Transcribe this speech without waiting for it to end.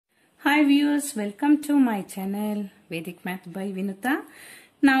Hi viewers, welcome to my channel Vedic Math by Vinuta.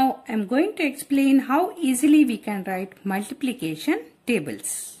 Now I am going to explain how easily we can write multiplication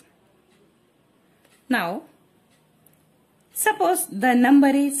tables. Now suppose the number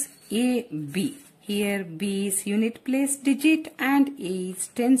is AB. Here B is unit place digit and A is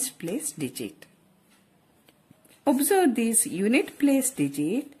tens place digit. Observe this unit place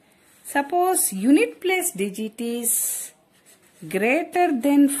digit. Suppose unit place digit is greater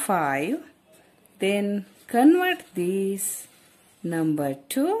than 5, then convert this number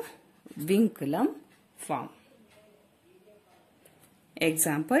to vinculum form.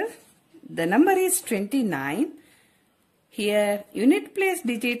 Example, the number is 29. Here unit place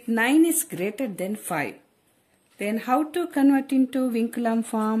digit 9 is greater than 5. Then how to convert into vinculum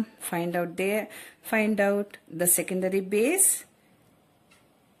form? Find out the secondary base.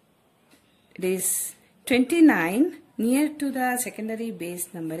 It is 29. Near to the secondary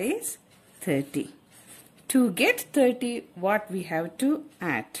base number is 30. To get 30, what we have to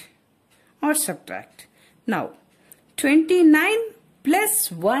add or subtract? Now, 29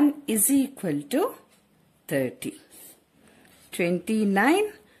 plus 1 is equal to 30.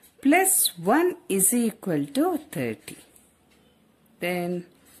 29 plus 1 is equal to 30. Then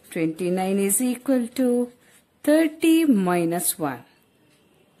 29 is equal to 30 minus 1.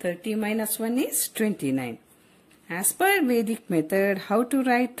 30 minus 1 is 29. As per Vedic method, how to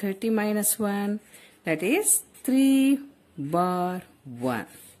write 30 minus 1? That is 3 bar 1.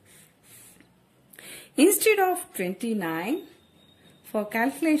 Instead of 29, for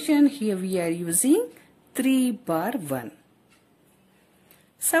calculation here we are using 3 bar 1.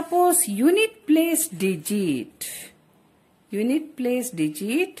 Suppose unit place digit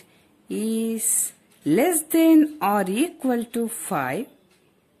is less than or equal to 5.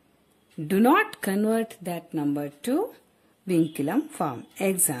 Do not convert that number to vinculum form.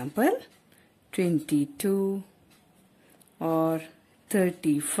 Example, 22 or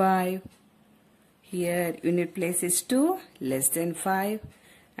 35. Here unit place is 2, less than 5,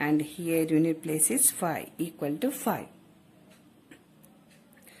 and here unit place is 5, equal to 5.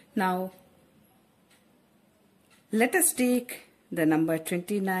 Now let us take the number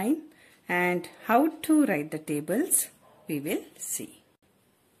 29 and how to write the tables we will see.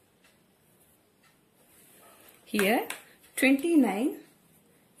 Here 29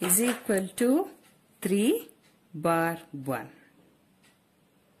 is equal to 3 bar 1.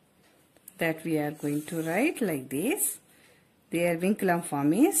 That we are going to write like this. Their vinculum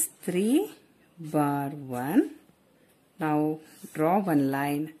form is 3 bar 1. Now draw one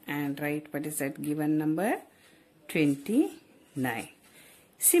line and write what is that given number? 29.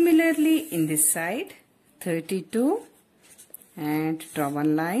 Similarly in this side 32 and draw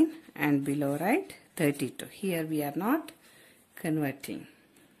one line and below write 32. Here we are not converting.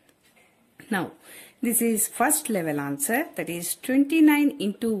 Now this is first level answer, that is 29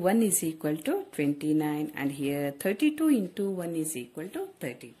 into 1 is equal to 29, and here 32 into 1 is equal to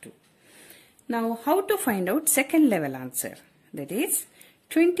 32. Now how to find out second level answer? That is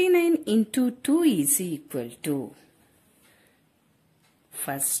 29 into 2 is equal to,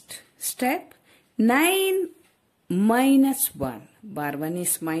 first step, 9 minus 1. Bar 1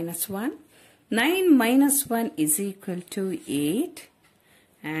 is minus 1. 9 minus 1 is equal to 8,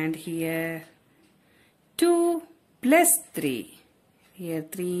 and here 2 plus 3. Here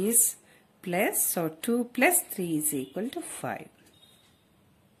 3 is plus, so 2 plus 3 is equal to 5.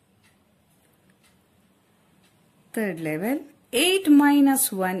 Third level, 8 minus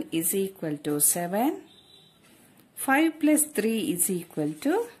 1 is equal to 7. 5 plus 3 is equal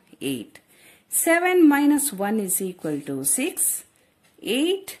to 8. 7 minus 1 is equal to 6.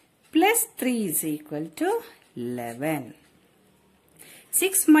 8 plus 3 is equal to 11.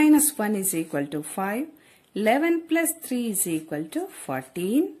 6 minus 1 is equal to 5. 11 plus 3 is equal to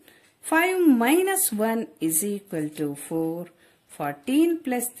 14. 5 minus 1 is equal to 4. 14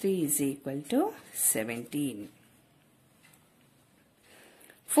 plus 3 is equal to 17.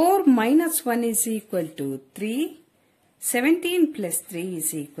 4 minus 1 is equal to 3. 17 plus 3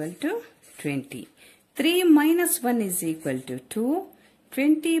 is equal to 20. 3 minus 1 is equal to 2.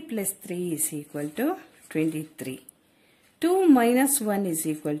 20 plus 3 is equal to 23. 2 minus 1 is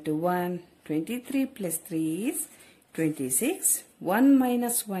equal to 1. 23 plus 3 is 26. 1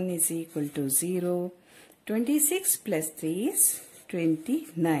 minus 1 is equal to 0. 26 plus 3 is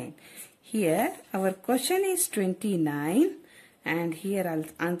 29. Here our question is 29 and here our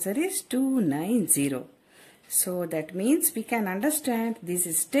answer is 290. So that means we can understand this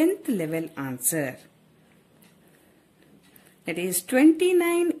is 10th level answer. That is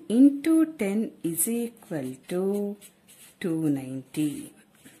 29 into 10 is equal to 290.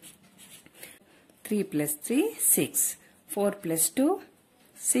 3 plus 3, 6. 4 plus 2,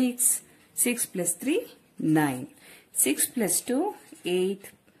 6. 6 plus 3, 9. 6 plus 2,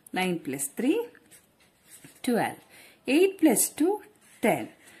 8. 9 plus 3, 12. 8 plus 2, 10.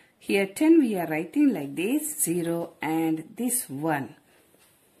 Here 10 we are writing like this, 0 and this 1.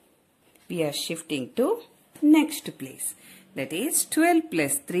 We are shifting to next place. That is 12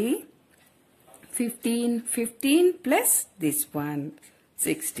 plus 3, 15. 15 plus this one,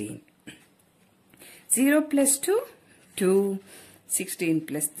 16. 0 plus 2, 2. 16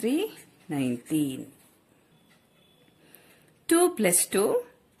 plus 3, 19. 2 plus 2,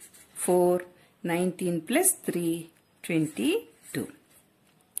 4. 19 plus 3, 22.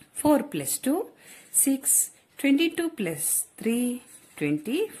 4 plus 2, 6. 22 plus 3,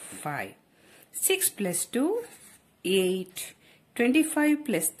 25. 6 plus 2, 8. 25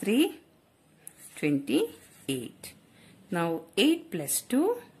 plus 3, 28. Now 8 plus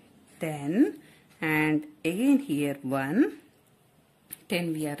 2, 10. And again here 1.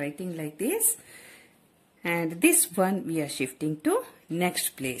 10 we are writing like this. And this one we are shifting to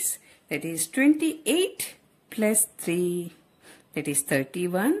next place. That is 28 plus 3. That is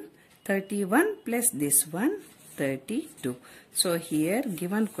 31. 31 plus this one, 32. So here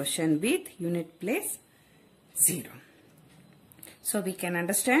given question with unit place 0. So we can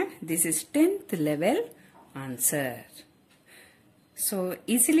understand this is 10th level answer. So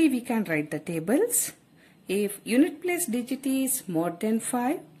easily we can write the tables. If unit place digit is more than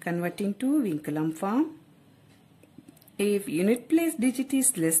 5, converting to vinculum form. If unit place digit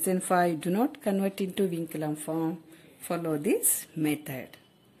is less than 5, do not convert into vinculum form. Follow this method.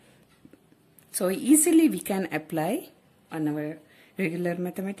 So easily we can apply on our regular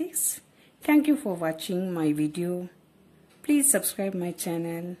mathematics. Thank you for watching my video. Please subscribe my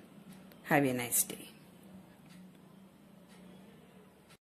channel. Have a nice day.